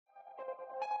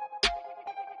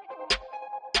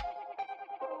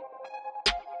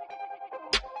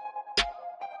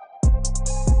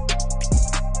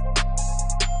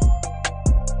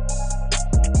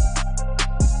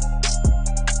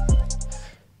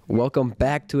Welcome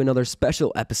back to another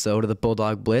special episode of the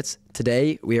Bulldog Blitz.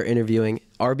 Today, we are interviewing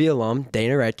RB alum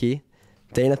Dana Rettke.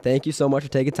 Dana, thank you so much for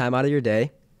taking time out of your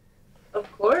day.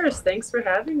 Of course. Thanks for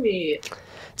having me.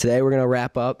 Today, we're going to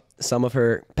wrap up some of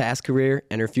her past career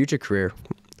and her future career.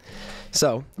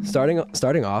 So,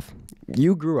 starting off,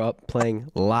 you grew up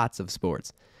playing lots of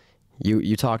sports.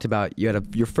 You talked about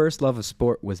your first love of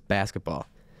sport was basketball.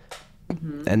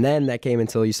 Mm-hmm. And then that came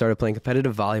until you started playing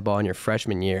competitive volleyball in your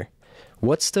freshman year.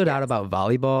 What stood out about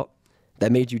volleyball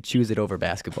that made you choose it over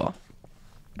basketball?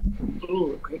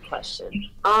 Ooh, great question.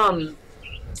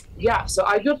 So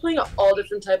I grew up playing all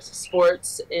different types of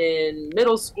sports in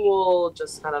middle school,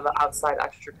 just kind of outside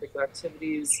extracurricular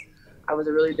activities. I was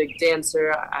a really big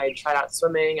dancer. I tried out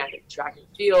swimming. I did track and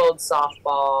field,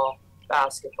 softball,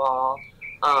 basketball.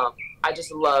 I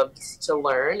just loved to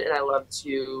learn, and I loved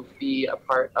to be a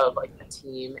part of like a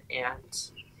team,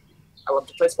 and I loved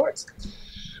to play sports.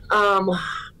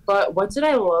 But what did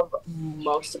I love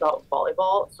most about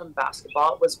volleyball from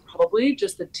basketball was probably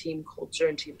just the team culture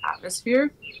and team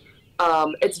atmosphere.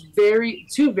 It's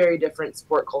two very different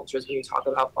sport cultures when you talk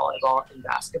about volleyball and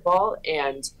basketball.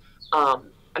 And,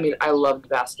 I loved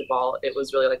basketball. It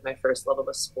was really like my first love of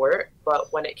a sport.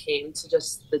 But when it came to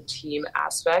just the team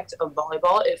aspect of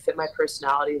volleyball, it fit my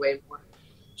personality way more.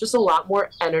 Just a lot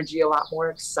more energy, a lot more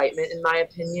excitement in my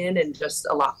opinion, and just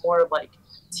a lot more of like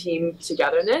team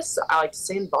togetherness. I like to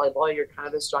say in volleyball, you're kind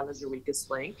of as strong as your weakest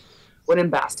link. When in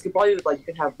basketball, you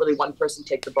can have really one person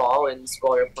take the ball and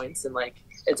score your points, and like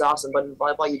it's awesome. But in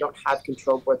volleyball, you don't have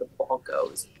control of where the ball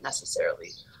goes necessarily.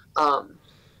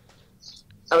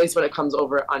 At least when it comes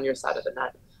over on your side of the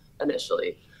net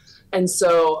initially. And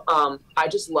so I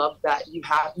just love that you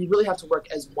really have to work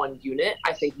as one unit.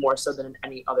 I think more so than in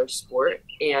any other sport.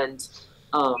 And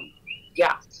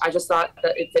I just thought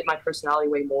that it fit my personality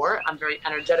way more. I'm very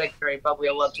energetic, very bubbly.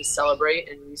 I love to celebrate,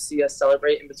 and you see us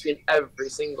celebrate in between every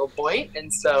single point.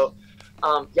 And so,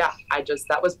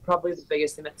 that was probably the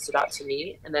biggest thing that stood out to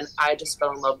me. And then I just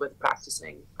fell in love with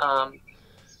practicing,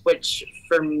 which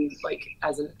for me, like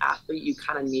as an athlete, you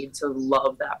kind of need to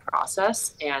love that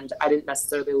process. And I didn't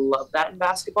necessarily love that in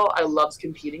basketball. I loved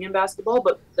competing in basketball,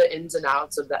 but the ins and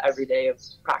outs of the everyday of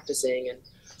practicing and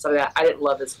stuff like that, I didn't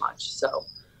love as much. So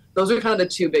those are kind of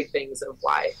the two big things of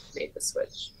why I made the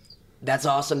switch. That's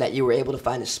awesome that you were able to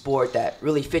find a sport that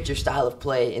really fit your style of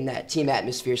play in that team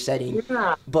atmosphere setting.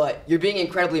 Yeah. But you're being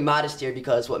incredibly modest here,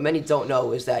 because what many don't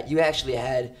know is that you actually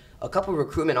had a couple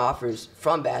recruitment offers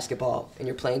from basketball in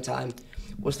your playing time.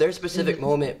 Was there a specific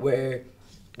moment where,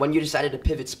 when you decided to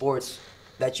pivot sports,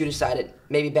 that you decided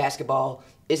maybe basketball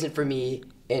isn't for me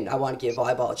and I want to give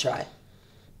volleyball a try?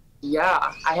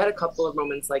 Yeah, I had a couple of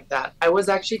moments like that. I was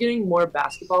actually getting more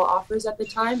basketball offers at the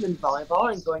time than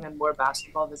volleyball, and going on more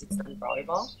basketball visits than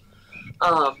volleyball.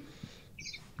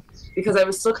 Because I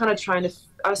was still kind of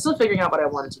I was still figuring out what I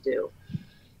wanted to do.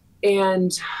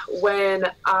 And when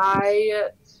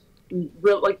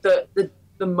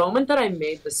the moment that I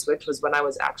made the switch was when I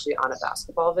was actually on a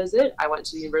basketball visit. I went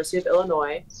to the University of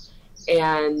Illinois,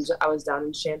 and I was down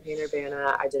in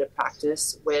Champaign-Urbana. I did a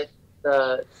practice with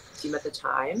the team at the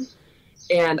time,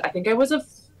 and I think I was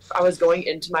going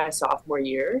into my sophomore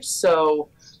year, so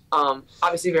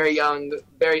obviously very young,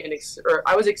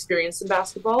 I was experienced in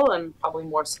basketball, and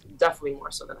definitely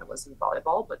more so than I was in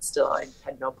volleyball, but still I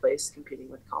had no place competing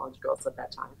with college girls at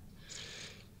that time.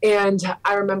 And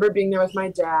I remember being there with my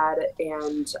dad,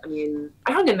 and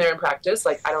I hung in there in practice.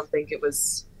 Like, I don't think it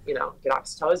was, get off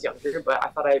until I was younger, but I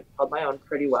thought I held my own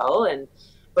pretty well.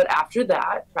 But after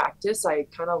that practice, I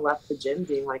kind of left the gym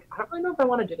being like, I don't really know if I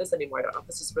want to do this anymore. I don't know if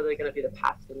this is really going to be the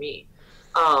path for me.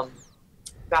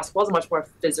 Basketball is a much more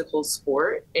physical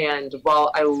sport. And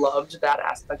while I loved that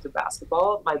aspect of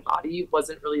basketball, my body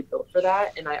wasn't really built for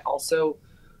that. And I also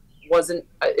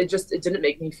it didn't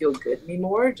make me feel good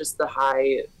anymore. Just the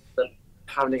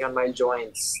pounding on my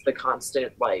joints, the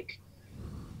constant, like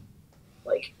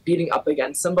beating up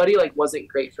against somebody, wasn't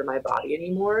great for my body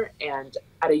anymore. And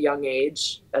at a young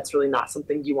age, that's really not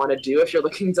something you want to do if you're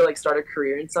looking to start a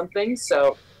career in something.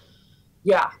 So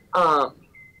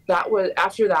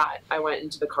after that, I went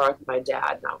into the car with my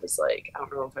dad, and I was like, I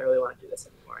don't know if I really want to do this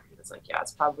anymore. He was like, yeah,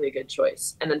 it's probably a good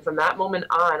choice. And then from that moment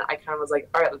on, I kind of was like,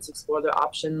 all right, let's explore the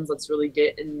options. Let's really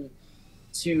get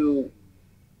into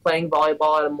playing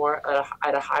volleyball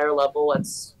at a higher level.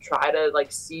 Let's try to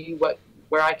see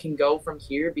where I can go from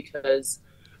here, because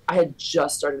I had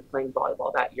just started playing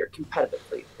volleyball that year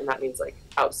competitively, and that means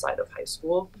outside of high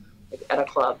school, at a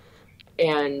club.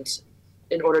 And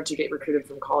in order to get recruited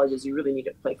from colleges, you really need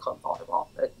to play club volleyball.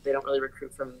 They don't really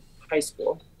recruit from high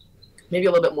school. Maybe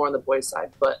a little bit more on the boys'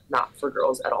 side, but not for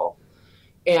girls at all.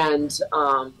 And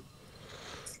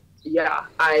yeah,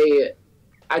 I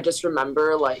just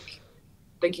remember like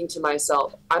thinking to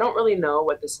myself, I don't really know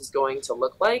what this is going to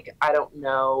look like. I don't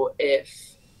know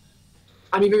if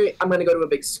I'm going to go to a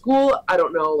big school. I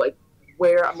don't know like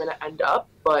where I'm going to end up,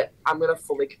 but I'm going to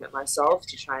fully commit myself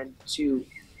to trying to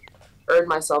earn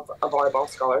myself a volleyball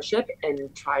scholarship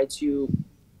and try to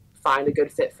find a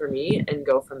good fit for me and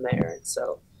go from there. And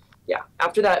so, yeah,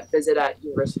 after that visit at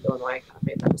University of Illinois, I kind of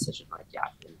made that decision like, yeah,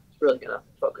 I'm really going to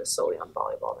focus solely on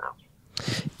volleyball now.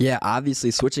 Yeah,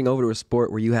 obviously switching over to a sport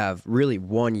where you have really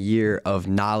 1 year of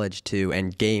knowledge to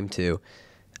and game to,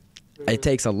 it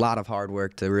takes a lot of hard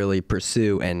work to really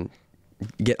pursue and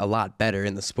get a lot better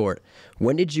in the sport.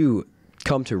 When did you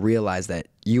come to realize that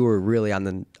you were really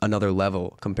on another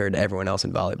level compared to everyone else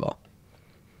in volleyball?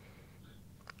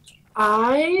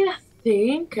 I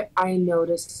think I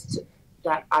noticed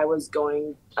that I was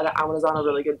on a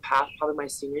really good path probably my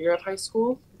senior year of high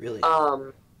school. Really?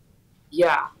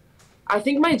 Yeah. I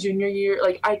think my junior year,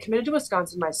 like I committed to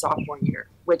Wisconsin my sophomore year,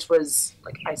 which was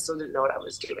like I still didn't know what I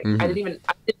was doing. Mm-hmm. I didn't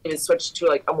even switch to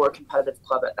like a more competitive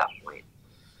club at that point.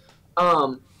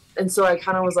 And so I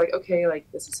kind of was like, okay, like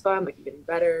this is fun, like I'm getting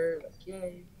better, like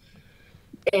yay.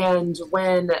 And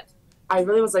when I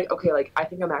really was like, okay, like I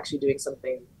think I'm actually doing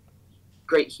something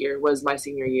great here was my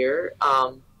senior year.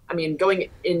 I mean, going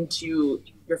into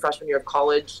your freshman year of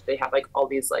college, they have like all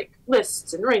these like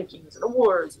lists and rankings and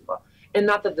awards and blah. And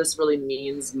not that this really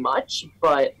means much,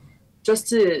 but just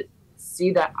to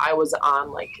see that I was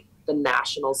on like the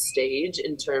national stage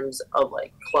in terms of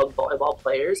like club volleyball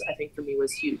players, I think for me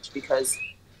was huge because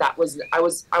I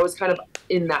was kind of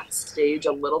in that stage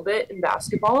a little bit in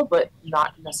basketball, but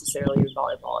not necessarily in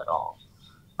volleyball at all.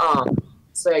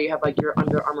 So yeah, you have like your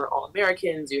Under Armour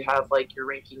All-Americans, you have like your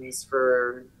rankings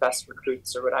for best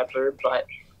recruits or whatever, but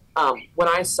when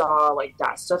I saw like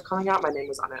that stuff coming out, my name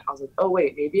was on it. I was like, oh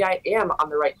wait, maybe I am on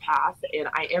the right path, and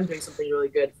I am doing something really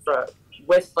good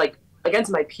with like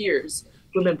against my peers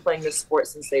who've been playing this sport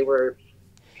since they were,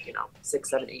 6,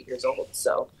 7, 8 years old.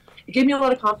 So it gave me a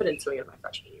lot of confidence going into my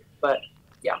freshman year. But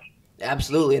yeah,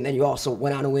 Absolutely. And then you also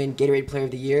went on to win Gatorade Player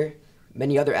of the Year,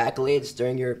 many other accolades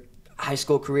during your high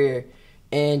school career.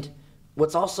 And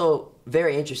what's also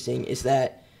very interesting is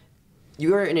that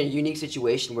you are in a unique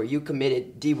situation where you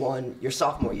committed D1 your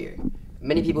sophomore year.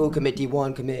 Many people who commit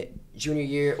D1 commit junior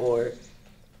year or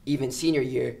even senior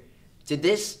year. Did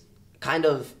this kind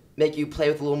of make you play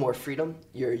with a little more freedom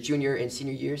your junior and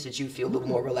senior years? Did you feel a little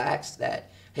more relaxed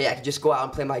that, hey, I can just go out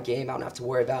and play my game. I don't have to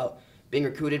worry about being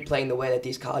recruited, playing the way that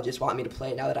these colleges want me to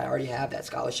play now that I already have that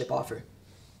scholarship offer?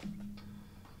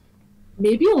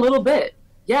 Maybe a little bit.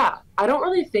 Yeah. I don't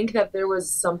really think that there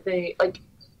was something like,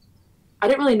 I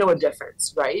didn't really know a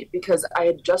difference, right? Because I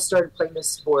had just started playing this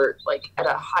sport like at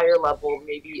a higher level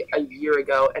maybe a year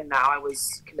ago, and now I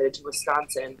was committed to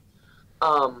Wisconsin.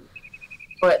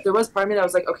 But there was part of me that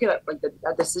was like, okay,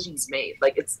 that decision's made,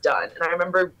 like it's done. And I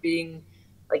remember being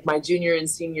like my junior and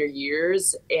senior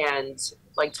years and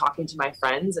like talking to my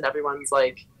friends, and everyone's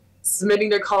like submitting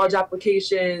their college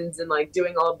applications and like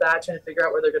doing all of that, trying to figure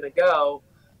out where they're going to go.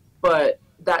 But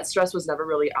that stress was never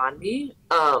really on me.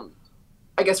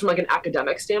 I guess from like an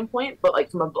academic standpoint, but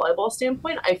like from a volleyball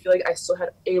standpoint, I feel like I still had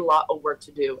a lot of work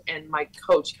to do. And my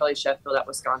coach, Kelly Sheffield at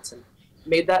Wisconsin,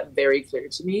 made that very clear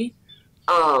to me.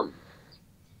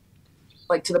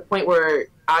 Like to the point where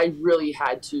I really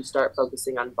had to start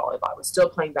focusing on volleyball. I was still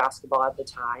playing basketball at the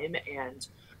time, and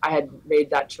I had made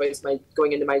that choice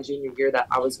going into my junior year that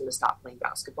I was going to stop playing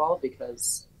basketball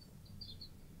because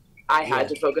I had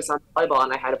to focus on volleyball,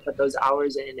 and I had to put those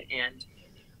hours in, and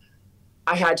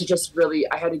I had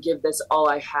to give this all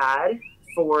I had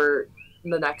for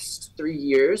the next 3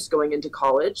 years going into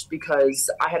college, because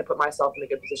I had to put myself in a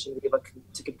good position to be able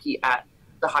to compete at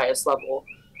the highest level.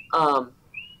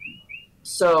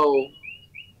 So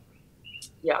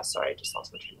yeah, sorry, I just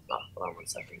lost my train of thought. Hold on 1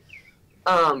 second.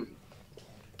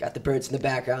 Got the birds in the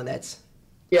background. That's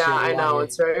yeah, I know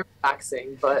it's very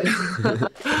relaxing, but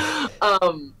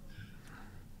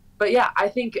but yeah, I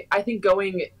think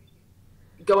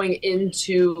going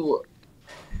into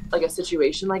like a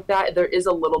situation like that, there is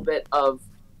a little bit of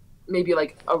maybe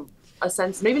like a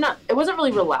sense, maybe not, it wasn't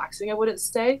really relaxing, I wouldn't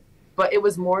say, but it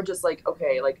was more just like,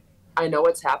 okay, like I know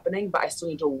what's happening, but I still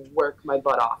need to work my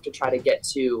butt off to try to get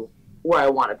to where I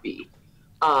want to be.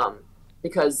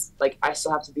 Because like I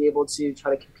still have to be able to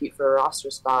try to compete for a roster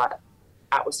spot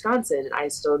at Wisconsin, and I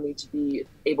still need to be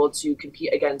able to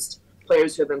compete against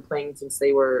players who have been playing since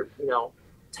they were,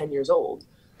 10 years old.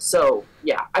 So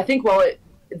yeah, I think while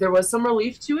there was some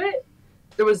relief to it,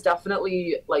 there was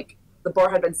definitely like the bar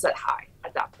had been set high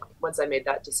at that point once I made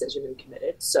that decision and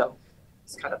committed. So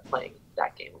was kind of playing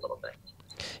that game a little bit.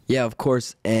 Yeah, of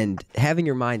course. And having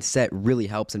your mind set really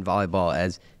helps in volleyball,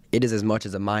 as it is as much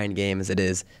as a mind game as it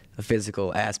is a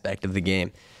physical aspect of the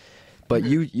game. But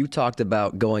you talked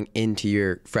about going into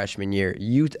your freshman year.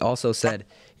 You also said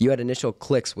you had initial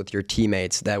clicks with your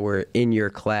teammates that were in your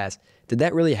class. Did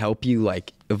that really help you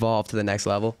like evolve to the next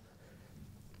level?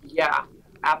 Yeah,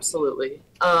 absolutely.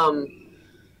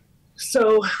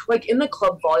 So like in the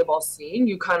club volleyball scene,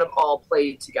 you kind of all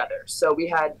played together. So we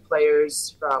had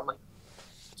players from like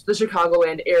the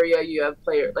Chicagoland area. You have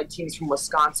teams from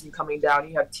Wisconsin coming down.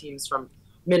 You have teams from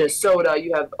Minnesota.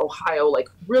 You have Ohio. Like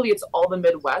really, it's all the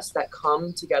Midwest that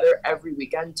come together every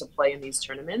weekend to play in these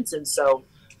tournaments. And so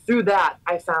through that,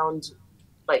 I found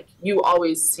like you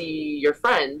always see your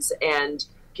friends and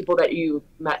people that you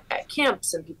met at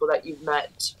camps and people that you've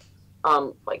met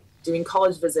like doing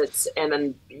college visits, and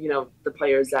then the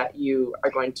players that you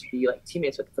are going to be like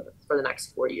teammates with for the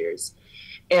next 4 years.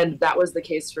 And that was the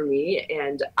case for me.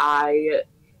 And I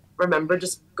remember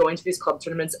just going to these club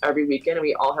tournaments every weekend, and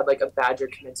we all had like a Badger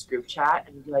Commits group chat,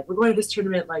 and we'd be like, we're going to this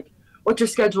tournament, like what's your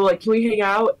schedule, like can we hang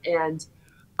out? And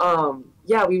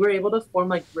yeah, we were able to form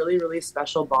like really, really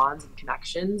special bonds and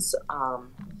connections.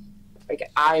 Like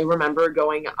I remember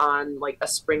going on like a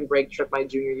spring break trip my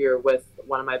junior year with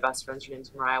one of my best friends. Her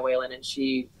name's Mariah Whalen, and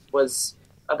she was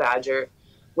a Badger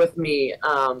with me.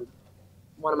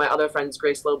 One of my other friends,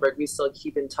 Grace Loberg, we still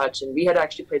keep in touch, and we had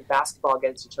actually played basketball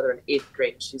against each other in 8th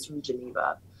grade. She's from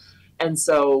Geneva. And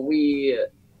so we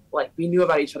knew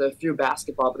about each other through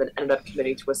basketball, but then ended up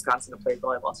committing to Wisconsin to play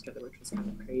volleyball together, which was kind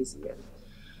of crazy. And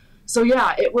so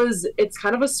yeah, it's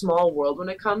kind of a small world when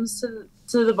it comes to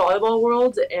the volleyball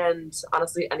world, and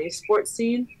honestly any sports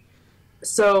scene.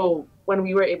 So when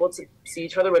we were able to see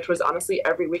each other, which was honestly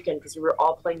every weekend, because we were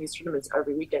all playing these tournaments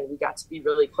every weekend, we got to be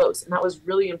really close. And that was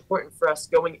really important for us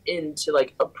going into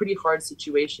like a pretty hard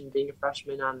situation, being a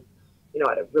freshman on,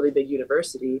 at a really big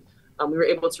university. We were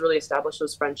able to really establish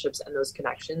those friendships and those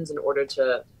connections in order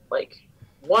to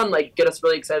one, get us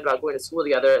really excited about going to school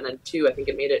together. And then two, I think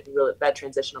it made it really, that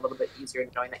transition a little bit easier,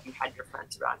 knowing that you had your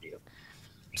friends around you.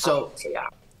 So yeah.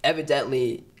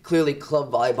 Evidently, clearly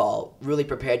club volleyball really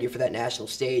prepared you for that national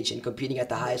stage and competing at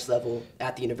the highest level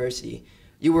at the university.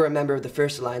 You were a member of the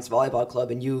First Alliance Volleyball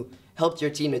Club, and you helped your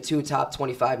team to 2 top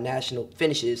 25 national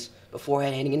finishes before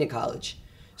heading into college.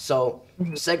 So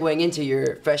segueing into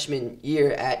your freshman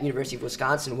year at University of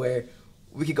Wisconsin, where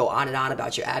we could go on and on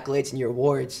about your accolades and your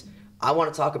awards, I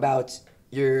want to talk about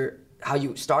how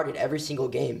you started every single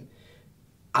game.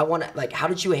 How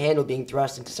did you handle being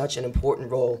thrust into such an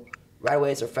important role right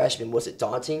away as a freshman? Was it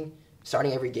daunting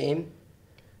starting every game?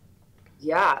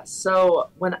 Yeah, so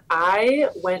when I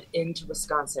went into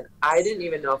Wisconsin, I didn't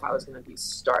even know if I was going to be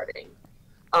starting.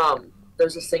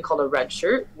 There's this thing called a red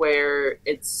shirt where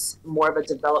it's more of a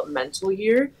developmental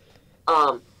year.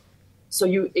 So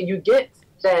you get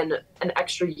then an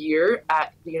extra year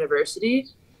at the university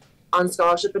on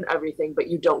scholarship and everything, but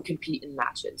you don't compete in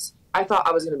matches. I thought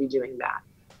I was going to be doing that.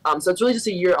 So it's really just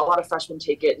a year. A lot of freshmen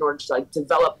take it in order to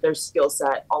develop their skill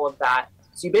set, all of that.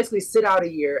 So you basically sit out a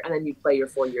year and then you play your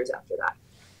 4 years after that.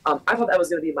 I thought that was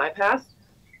going to be my path,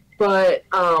 but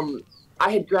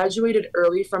I had graduated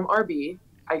early from RB.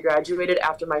 I graduated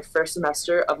after my first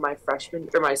semester of my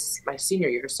my senior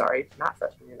year. Sorry, not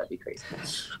freshman year. That'd be crazy.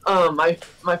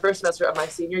 My first semester of my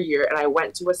senior year, and I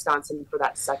went to Wisconsin for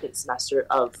that second semester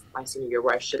of my senior year,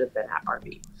 where I should have been at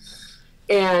RB.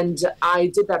 And I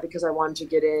did that because I wanted to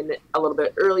get in a little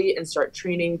bit early and start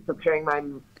training, preparing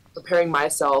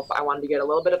myself. I wanted to get a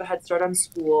little bit of a head start on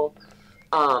school.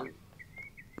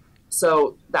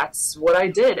 So that's what I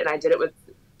did. And I did it with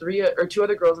 2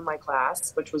 other girls in my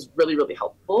class, which was really, really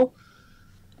helpful.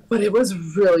 But it was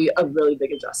really a really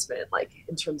big adjustment,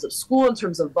 in terms of school, in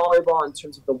terms of volleyball, in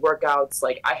terms of the workouts.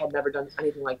 I had never done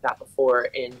anything like that before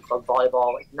in club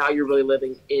volleyball. Now you're really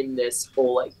living in this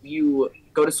whole, you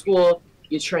go to school,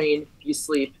 you train, you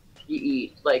sleep, you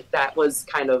eat. That was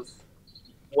kind of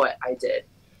what I did.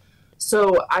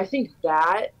 So I think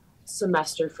that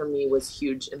semester for me was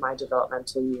huge in my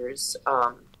developmental years,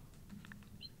 or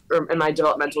in my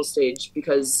developmental stage,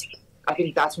 because I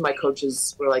think that's when my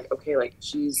coaches were like, okay,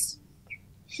 she's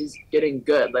getting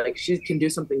good. She can do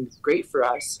something great for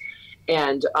us.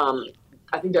 And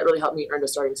I think that really helped me earn a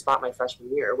starting spot my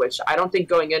freshman year, which I don't think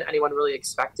going in anyone really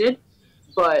expected.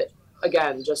 But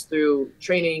again, just through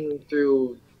training,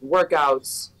 through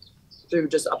workouts, through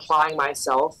just applying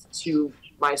myself to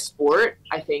my sport,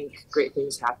 I think great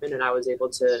things happened, and I was able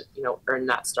to, earn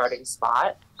that starting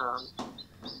spot.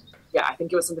 Yeah, I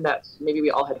think it was something that maybe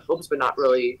we all had hopes, but not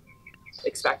really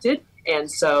expected. And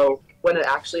so when it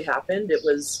actually happened,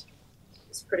 it's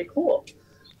pretty cool.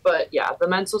 But yeah, the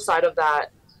mental side of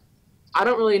that, I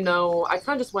don't really know. I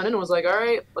kind of just went in and was like, all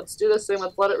right, let's do this thing.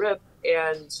 Let's let it rip.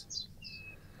 And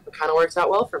it kind of works out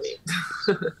well for me.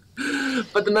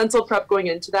 But the mental prep going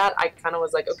into that, I kind of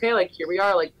was like, okay, like here we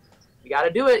are. Like we got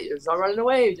to do it. There's no running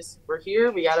away. We're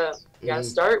here. We gotta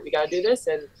start. We got to do this.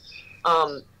 And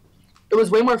it was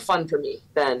way more fun for me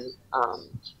than,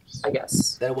 I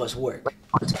guess. That was work.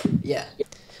 Yeah.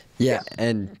 Yeah,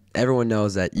 and everyone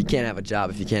knows that you can't have a job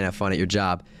if you can't have fun at your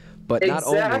job. But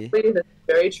Exactly. That's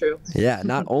very true. Yeah,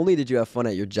 not only did you have fun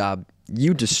at your job,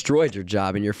 you destroyed your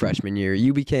job in your freshman year.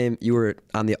 You were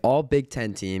on the All Big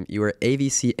Ten team. You were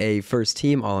AVCA First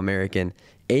Team All-American,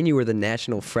 and you were the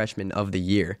National Freshman of the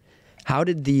Year. How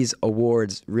did these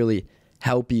awards really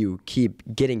help you keep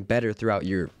getting better throughout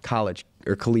your college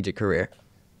or collegiate career?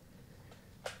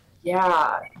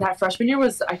 Yeah, that freshman year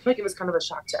I feel like it was kind of a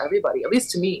shock to everybody, at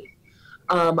least to me.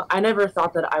 I never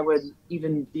thought that I would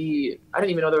even I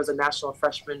didn't even know there was a National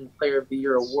Freshman Player of the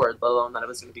Year award, let alone that it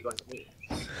was going to be going to me.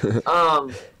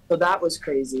 So that was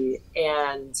crazy.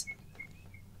 And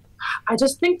I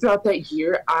just think throughout that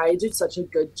year, I did such a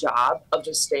good job of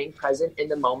just staying present in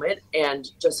the moment and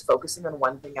just focusing on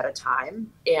one thing at a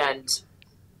time. And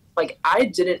like, I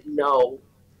didn't know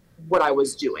what I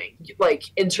was doing, like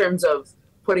in terms of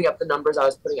putting up the numbers I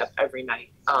was putting up every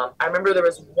night. I remember there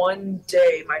was one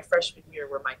day my freshman year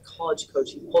where my college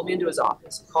coach, he pulled me into his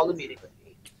office and called a meeting with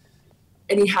me.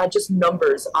 And he had just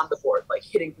numbers on the board, like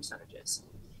hitting percentages.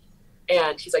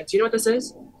 And he's like, do you know what this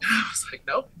is? I was like,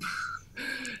 nope.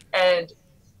 And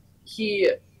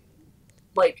he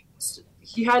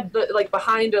had the, like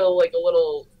behind a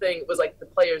little thing was like the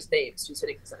players' names, whose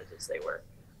hitting percentages they were.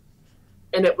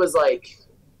 And it was like,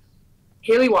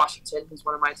 Haley Washington, who's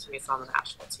one of my teammates on the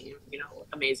national team,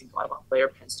 amazing volleyball player,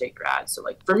 Penn State grad. So,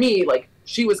 like, for me, like,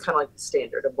 she was kind of like the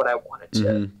standard of what I wanted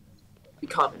to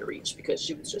become and reach because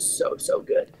she was just so, so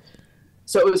good.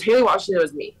 So it was Haley Washington, it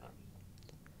was me.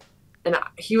 And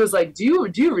he was like, do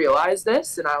you realize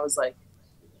this? And I was like,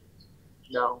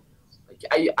 no.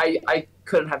 Like, I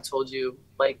couldn't have told you,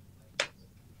 like,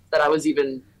 that I was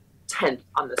even 10th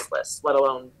on this list, let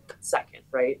alone second,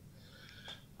 right?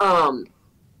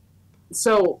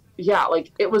 So yeah,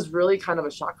 like it was really kind of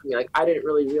a shock for me. Like I didn't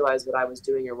really realize what I was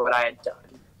doing or what I had done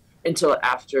until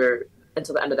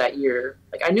the end of that year.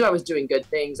 Like I knew I was doing good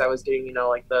things. I was getting,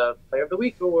 like the Player of the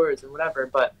Week awards and whatever.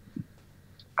 But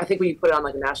I think when you put it on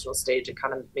like a national stage, it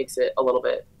kind of makes it a little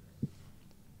bit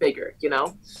bigger,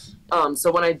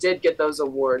 So when I did get those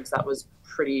awards, that was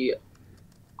pretty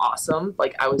awesome.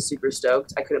 Like I was super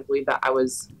stoked. I couldn't believe that I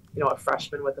was, a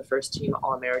freshman with the First Team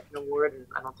All-American award. And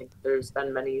I don't think there's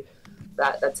been many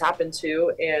that's happened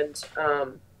to. And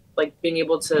like being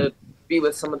able to be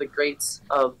with some of the greats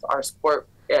of our sport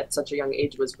at such a young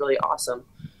age was really awesome.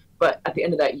 But at the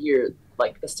end of that year,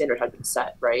 like the standard had been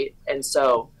set, right? And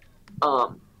so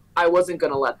I wasn't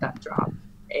going to let that drop.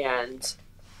 And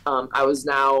I was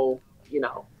now,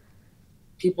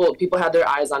 people had their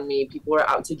eyes on me. People were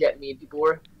out to get me. People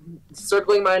were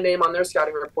circling my name on their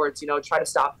scouting reports, try to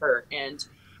stop her. And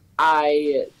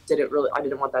I didn't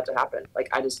want that to happen. Like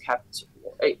I just kept,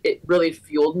 it really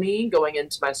fueled me going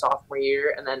into my sophomore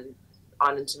year and then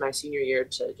on into my senior year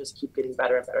to just keep getting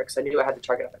better and better because I knew I had the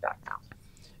target on my back now.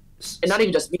 And not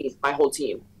even just me, my whole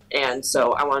team. And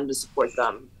so I wanted to support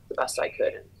them the best I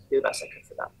could and do the best I could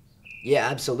for them. Yeah,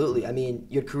 absolutely. I mean,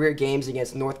 your career games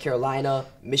against North Carolina,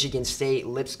 Michigan State,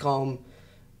 Lipscomb,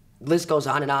 list goes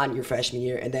on and on your freshman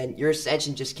year, and then your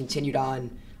ascension just continued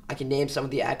on. I can name some of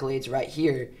the accolades right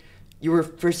here. You were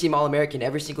first-team All-American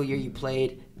every single year you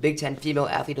played, Big Ten Female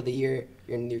Athlete of the Year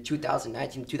in your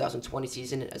 2019-2020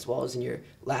 season, as well as in your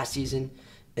last season.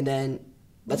 And then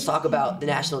let's talk about the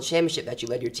national championship that you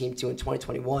led your team to in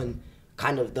 2021,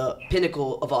 kind of the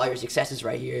pinnacle of all your successes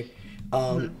right here.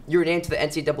 You were named to the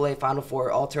NCAA Final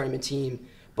Four All-Tournament team,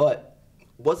 but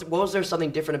was there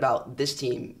something different about this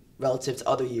team relative to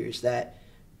other years that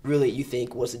really you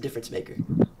think was a difference maker?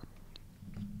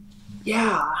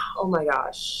 Yeah. Oh my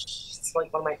gosh. It's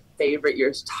like one of my favorite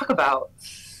years to talk about.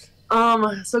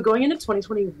 So going into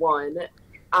 2021,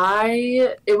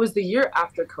 it was the year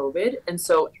after COVID. And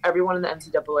so everyone in the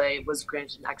NCAA was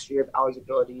granted an extra year of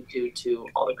eligibility due to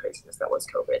all the craziness that was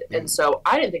COVID. And so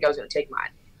I didn't think I was going to take mine.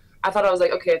 I thought I was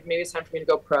like, okay, maybe it's time for me to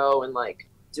go pro and like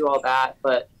do all that.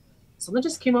 But something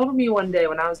just came over me one day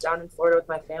when I was down in Florida with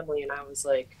my family, and I was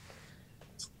like,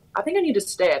 I think I need to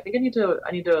stay. I think I need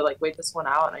to like wait this one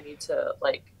out, and I need to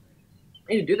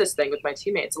do this thing with my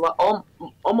teammates.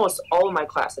 Almost all of my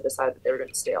class had decided that they were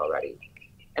going to stay already,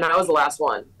 and I was the last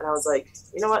one. And I was like,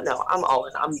 you know what? No, I'm all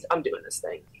in. I'm doing this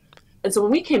thing. And so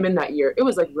when we came in that year, it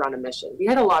was like we're on a mission. We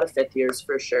had a lot of fifth years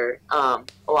for sure. A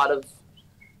lot of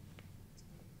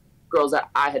girls that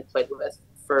I had played with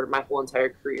for my whole entire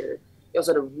career. We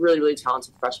also had a really, really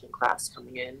talented freshman class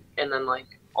coming in, and then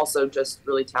like also just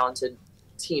really talented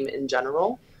team in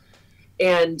general.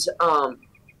 And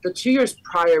the 2 years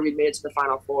prior, we made it to the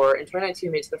Final Four. In 2019,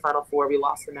 we made it to the Final Four. We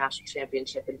lost the national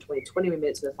championship. In 2020, we made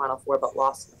it to the Final Four, but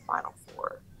lost in the Final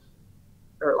Four,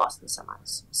 or lost in the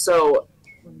semis. So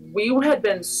we had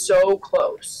been so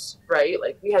close, right?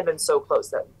 Like we had been so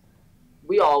close that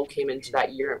we all came into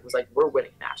that year and was like, we're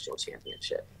winning national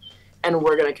championship, and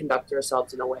we're going to conduct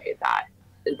ourselves in a way that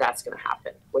that's going to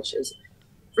happen, which is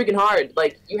freaking hard.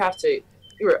 Like we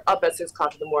were up at 6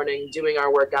 o'clock in the morning doing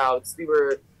our workouts. We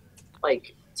were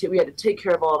like, we had to take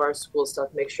care of all of our school stuff,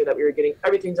 make sure that we were getting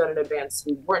everything done in advance.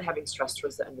 We weren't having stress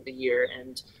towards the end of the year,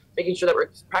 and making sure that we're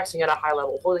practicing at a high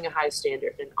level, holding a high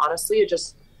standard. And honestly,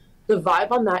 the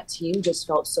vibe on that team just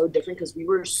felt so different because we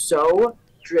were so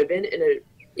driven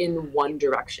in one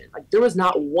direction. Like there was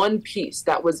not one piece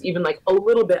that was even like a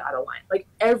little bit out of line. Like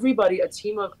everybody, a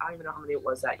team of, I don't even know how many it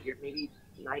was that year, maybe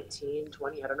 19,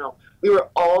 20, I don't know. We were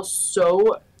all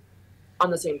so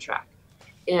on the same track.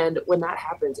 And when that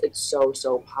happens, it's so,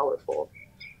 so powerful.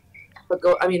 But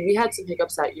we had some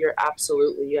hiccups that year,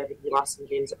 absolutely. I think we lost some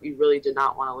games that we really did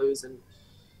not want to lose, and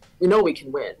we know we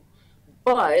can win.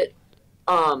 But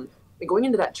going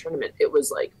into that tournament, it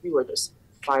was like we were just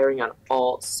firing on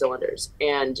all cylinders,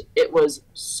 and it was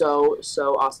so,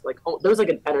 so awesome. Like there was like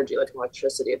an energy, like an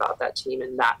electricity about that team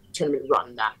and that tournament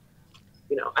run that,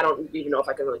 I don't even know if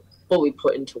I can really fully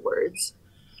put into words.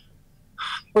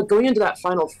 But going into that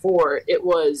Final Four,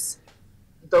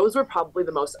 those were probably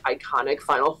the most iconic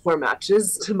Final Four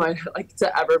matches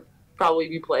to ever probably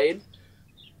be played.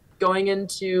 Going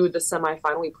into the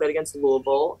semifinal, we played against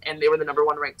Louisville, and they were the number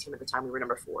 1 ranked team at the time. We were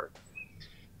number 4.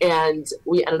 And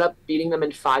we ended up beating them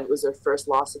in 5. It was their first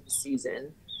loss of the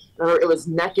season. Remember, it was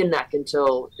neck and neck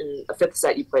until in a 5th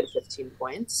set you played 15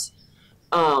 points.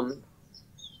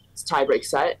 It's a tie-break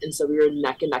set, and so we were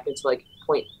neck and neck until like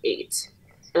 0.8.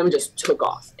 And we just took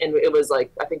off. And it was like,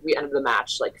 I think we ended the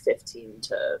match like 15-9 or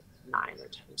 10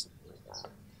 or something like that.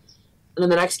 And then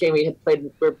the next game we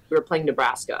were playing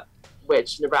Nebraska,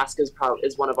 which Nebraska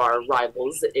is one of our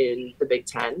rivals in the Big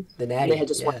Ten. The Natty, and they had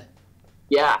just won.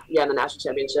 Yeah, in the national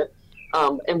championship.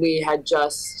 And we had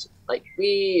just,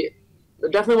 we were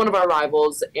definitely one of our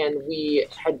rivals, and we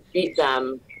had beat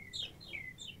them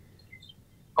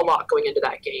a lot going into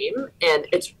that game. And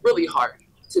it's really hard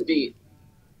to beat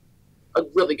a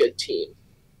really good team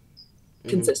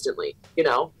consistently,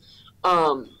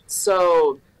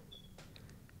 so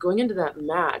going into that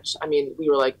match, we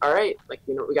were like, all right,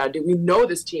 we know what we got to do. We know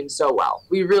this team so well.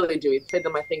 We really do. We played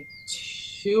them, I think,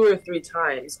 2 or 3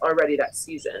 times already that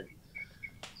season.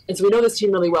 And so we know this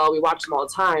team really well. We watch them all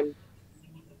the time.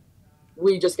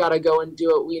 We just got to go and do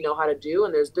what we know how to do.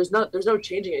 And there's no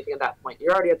changing anything at that point.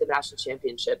 You're already at the national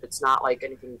championship. It's not like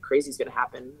anything crazy is going to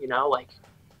happen,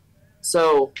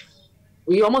 so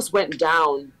we almost went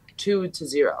down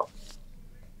 2-0.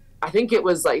 I think it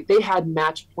was like they had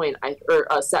match point or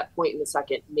a set point in the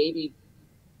second, maybe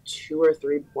 2 or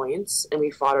 3 points, and we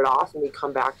fought it off, and we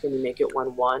come back and we make it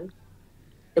 1-1.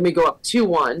 And we go up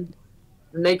 2-1,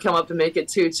 and they come up and make it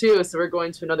 2-2, so we're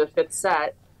going to another 5th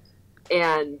set.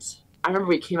 And I remember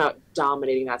we came out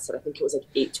dominating that set. I think it was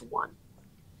like 8-1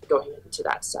 going into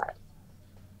that set.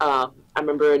 I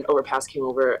remember an overpass came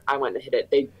over. I went to hit it.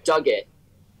 They dug it.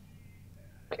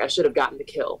 I should have gotten the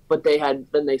kill, but then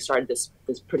they started this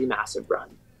pretty massive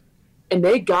run, and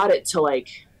they got it to might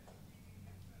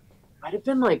have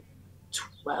been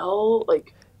 12.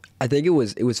 I think it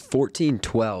was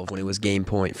 14-12 when it was game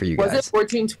point for you guys. Was it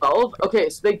 14-12? Okay,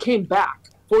 so they came back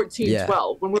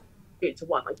 14-12 when we were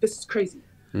 8-1. This is crazy.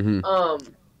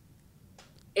 Mm-hmm.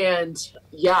 And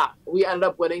yeah, we ended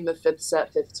up winning the 5th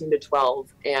set 15-12,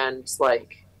 and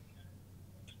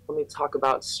let me talk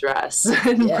about stress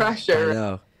and pressure. I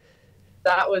know.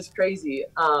 That was crazy.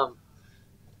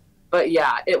 But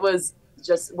yeah, it was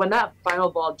just when that final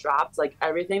ball dropped,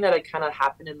 everything that had kind of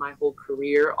happened in my whole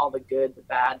career, all the good, the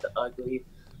bad, the ugly,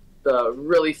 the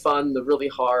really fun, the really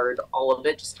hard, all of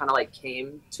it just kind of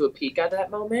came to a peak at that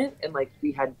moment. And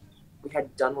we had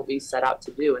done what we set out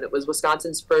to do. And it was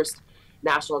Wisconsin's first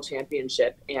national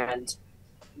championship. And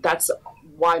that's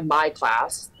why my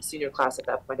class, the senior class at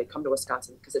that point, had come to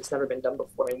Wisconsin, because it's never been done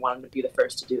before. We wanted to be the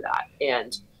first to do that.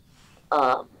 And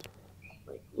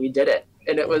we did it.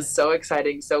 And it was so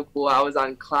exciting, so cool. I was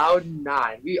on cloud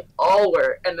 9. We all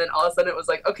were. And then all of a sudden it was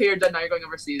okay, you're done now, you're going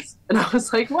overseas. And I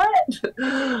was like,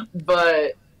 what?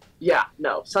 But yeah,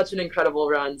 no, such an incredible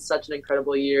run, such an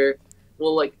incredible year.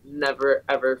 will like never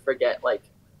ever forget like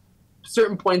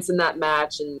certain points in that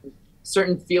match and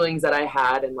certain feelings that I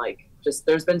had, and like just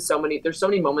there's so many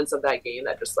moments of that game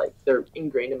that just like they're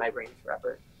ingrained in my brain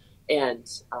forever. And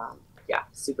yeah,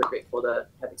 super grateful to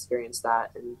have experienced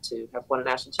that and to have won a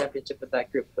national championship with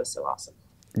that group. It was so awesome.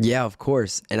 Yeah, of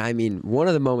course. And I mean, one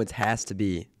of the moments has to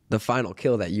be the final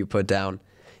kill that you put down.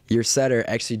 Your setter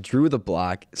actually drew the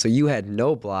block, so you had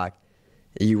no block.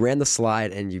 You ran the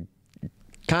slide and you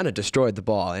kind of destroyed the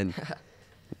ball.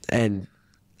 And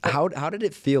how did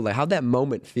it feel like? How'd that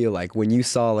moment feel like when you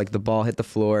saw like the ball hit the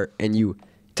floor and you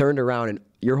turned around and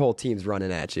your whole team's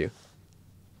running at you?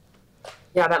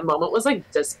 Yeah, that moment was like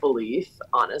disbelief,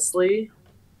 honestly.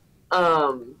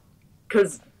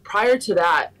 'Cause prior to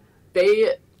that,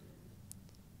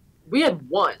 we had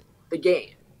won the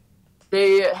game.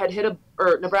 They had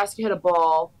Nebraska hit a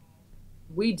ball.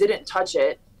 We didn't touch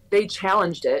it. They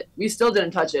challenged it. We still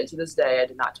didn't touch it. To this day, I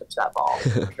did not touch that ball.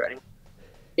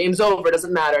 Game's over. It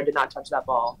doesn't matter. I did not touch that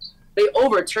ball. They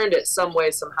overturned it some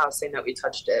way, somehow, saying that we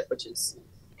touched it, which is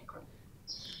incredible.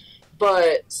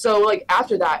 But so, like,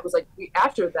 after that, it was like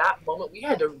after that moment, we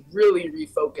had to really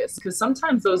refocus, because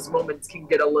sometimes those moments can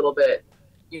get a little bit,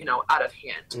 out of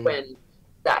hand when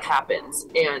that happens.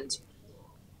 And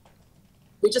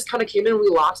we just kind of came in and we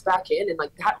locked back in, and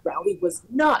like that rally was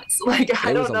nuts. Like,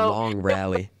 I don't know. It was a long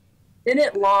rally.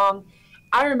 Long.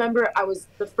 I remember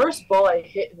the first ball I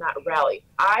hit in that rally,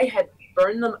 I had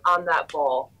burned them on that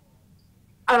ball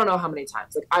I don't know how many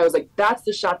times. Like, I was like, that's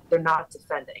the shot that they're not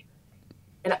defending.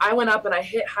 And I went up and I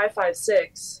hit high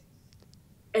 5-6,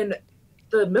 and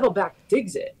the middle back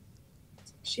digs it.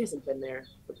 She hasn't been there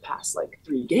for the past like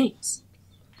 3 games.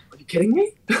 Are you kidding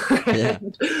me? Yeah.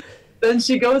 Then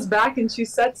she goes back and she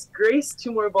sets Grace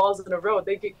 2 more balls in a row.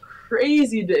 They get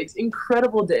crazy digs,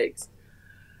 incredible digs.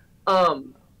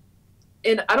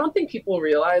 And I don't think people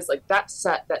realize, like, that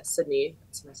set that Sydney,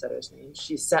 that's my setter's name,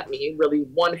 she set me really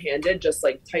one-handed, just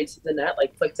like tight to the net,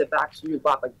 like flicked it back through the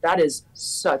block. Like, that is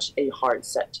such a hard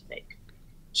set to make.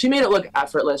 She made it look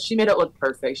effortless. She made it look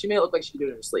perfect. She made it look like she could do it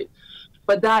in her sleep.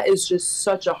 But that is just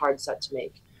such a hard set to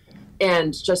make.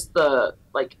 And just the,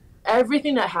 like,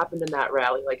 everything that happened in that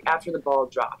rally, like, after the ball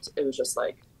dropped, it was just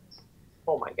like,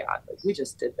 oh my God, like, we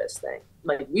just did this thing.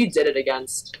 Like, we did it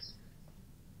against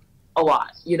a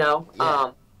lot, you know?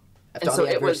 Yeah. And so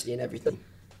it was, and everything.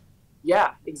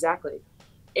 Yeah, exactly.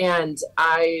 And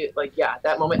I, like, yeah,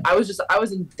 that moment, I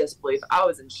was in disbelief. I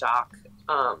was in shock.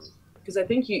 Because I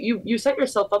think you set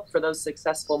yourself up for those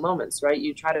successful moments, right?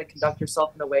 You try to conduct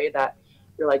yourself in a way that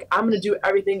you're like, I'm going to do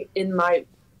everything in my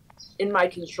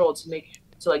control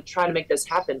to try to make this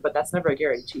happen. But that's never a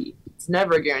guarantee. It's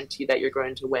never a guarantee that you're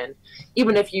going to win.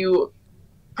 Even if you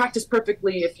practice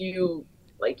perfectly, if you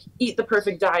like eat the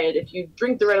perfect diet, if you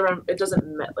drink the right amount, it doesn't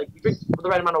matter. Like, you drink the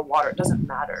right amount of water, it doesn't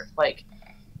matter. Like,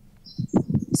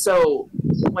 so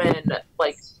when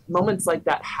like moments like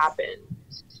that happen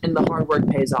and the hard work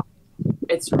pays off,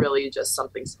 it's really just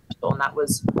something special. And that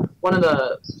was one of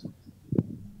the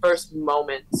first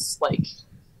moments, like,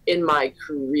 in my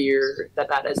career that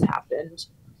has happened,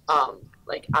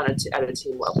 like at a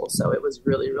team level. So it was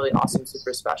really, really awesome,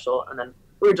 super special. And then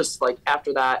we were just like,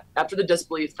 after the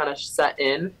disbelief kind of set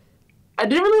in, I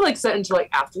didn't really like set until like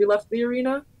after we left the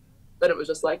arena, that it was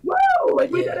just like, whoa,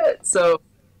 like, we did it. So,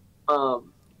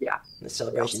 yeah. The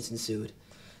celebrations ensued.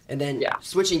 And then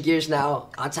switching gears now,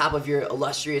 on top of your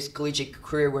illustrious collegiate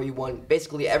career where you won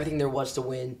basically everything there was to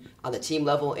win on the team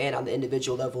level and on the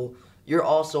individual level, you're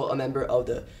also a member of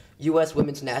the U.S.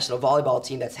 Women's National Volleyball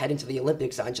team that's heading to the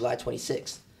Olympics on July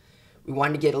 26th. We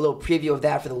wanted to get a little preview of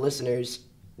that for the listeners.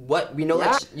 We know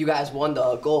that you guys won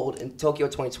the gold in Tokyo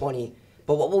 2020,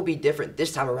 but what will be different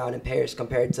this time around in Paris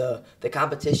compared to the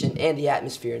competition and the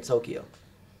atmosphere in Tokyo?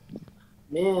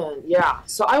 Man, yeah.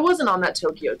 So I wasn't on that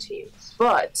Tokyo team,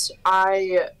 but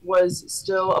I was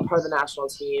still a part of the national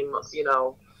team, you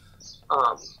know,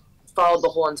 followed the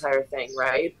whole entire thing,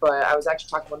 right? But I was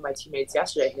actually talking to one of my teammates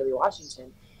yesterday, Haley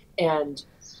Washington, and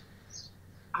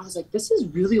I was like, this is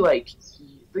really like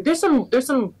there's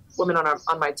some women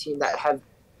on my team that have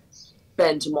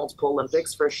been to multiple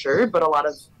Olympics for sure, but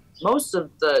most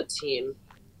of the team,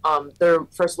 their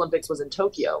first Olympics was in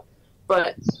Tokyo.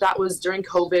 But that was during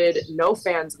COVID. No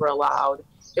fans were allowed.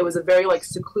 It was a very like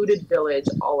secluded village,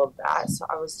 all of that. So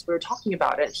we were talking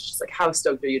about it. And she's just like, how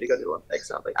stoked are you to go to the Olympics?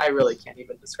 And I was like, I really can't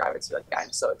even describe it to you. Like,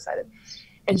 I'm so excited.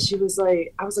 And she was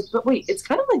like, I was like, but wait, it's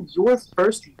kind of like your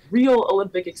first real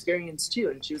Olympic experience too.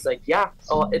 And she was like, yeah,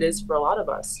 it is for a lot of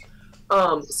us.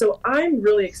 So I'm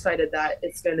really excited that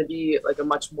it's going to be like a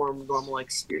much more normal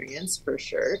experience for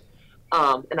sure.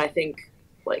 And I think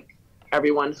like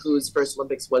everyone whose first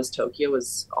Olympics was Tokyo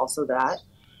was also that.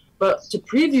 But to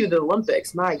preview the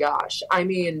Olympics, my gosh, I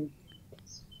mean,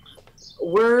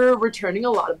 we're returning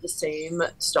a lot of the same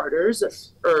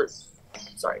starters, or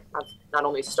sorry, not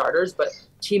only starters, but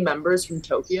team members from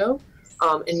Tokyo.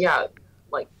 And yeah,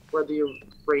 like, we're the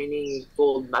reigning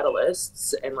gold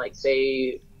medalists, and like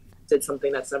they did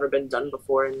something that's never been done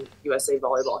before in USA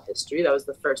volleyball history. That was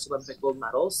the first Olympic gold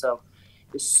medal. So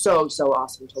it was so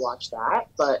awesome to watch that.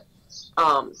 But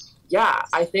yeah,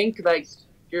 I think like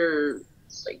we're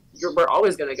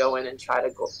always going to go in and try to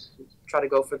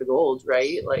go for the gold,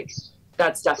 right? Like,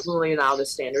 that's definitely now the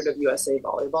standard of USA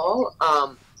volleyball.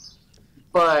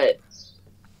 But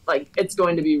like, it's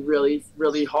going to be really,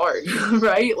 really hard,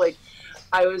 right? Like,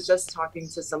 I was just talking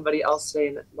to somebody else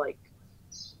saying that like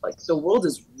the world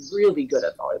is really good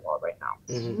at volleyball right now.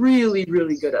 Mm-hmm. Really,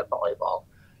 really good at volleyball.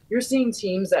 You're seeing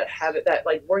teams that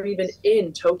like weren't even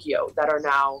in Tokyo that are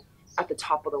now at the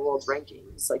top of the world's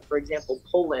rankings. Like, for example,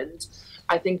 Poland.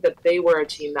 I think that they were a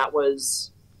team that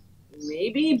was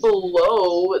maybe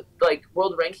below like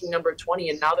world ranking number 20,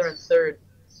 and now they're in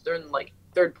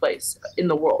third place in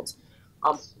the world.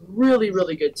 Really,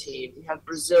 really good team. You have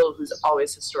Brazil, who's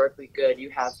always historically good. You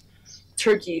have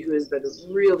Turkey, who has been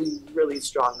really, really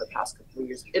strong the past couple of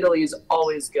years. Italy is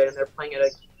always good, and they're playing at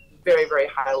a very, very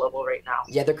high level right now.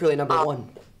 Yeah, they're currently number one.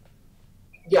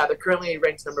 Yeah, they're currently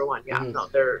ranked number one. Yeah, no,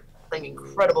 they're playing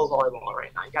incredible volleyball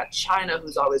right now. You got China,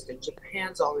 who's always good.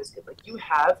 Japan's always good. Like,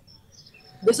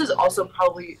 this is also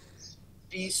probably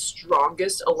the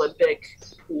strongest Olympic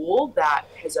pool that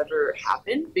has ever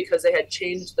happened, because they had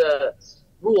changed the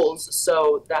rules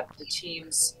so that the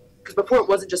teams, because before it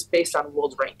wasn't just based on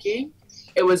world ranking,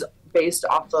 it was based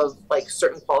off of like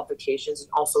certain qualifications and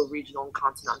also regional and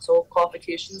continental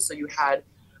qualifications. So you had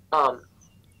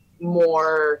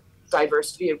more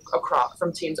diversity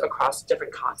from teams across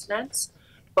different continents.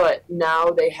 But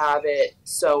now they have it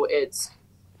so it's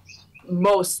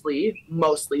mostly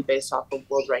based off of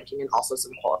world ranking and also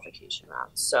some qualification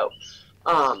rounds. So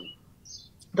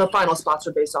the final spots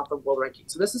are based off of world ranking.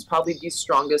 So this is probably the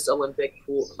strongest Olympic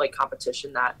pool like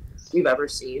competition that we've ever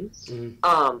seen.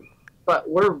 Mm-hmm. But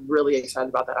we're really excited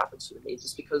about that opportunity,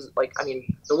 just because, like, I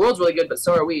mean, the world's really good, but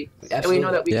so are we. Absolutely. And we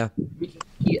know that we can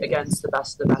compete against the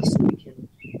best of the best, and we can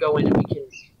go in and we can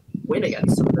win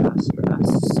against some of the best of the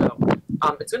best. So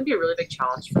it's going to be a really big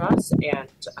challenge for us, and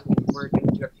I mean, we're going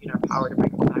to do everything in our power to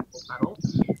bring home that gold medal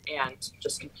and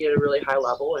just compete at a really high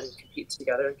level and compete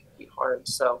together and compete hard.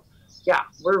 So yeah,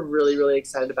 we're really, really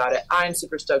excited about it. I'm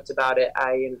super stoked about it.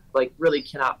 I like really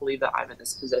cannot believe that I'm in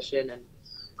this position, and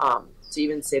to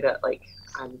even say that like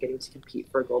I'm getting to compete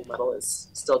for a gold medal is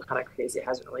still kind of crazy. It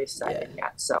hasn't really set in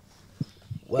yet. So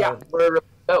yeah, we're really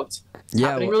stoked. It's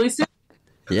happening really soon.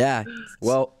 Yeah.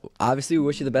 Well, obviously we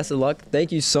wish you the best of luck.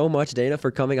 Thank you so much, Dana,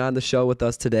 for coming on the show with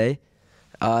us today.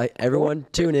 Everyone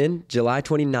tune in July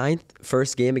 29th,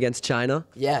 first game against China.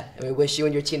 Yeah, and we wish you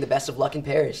and your team the best of luck in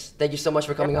Paris. Thank you so much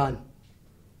for coming on.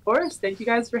 Of course. Thank you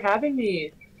guys for having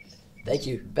me. Thank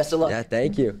you. Best of luck. Yeah,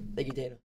 thank you. Thank you, Dana.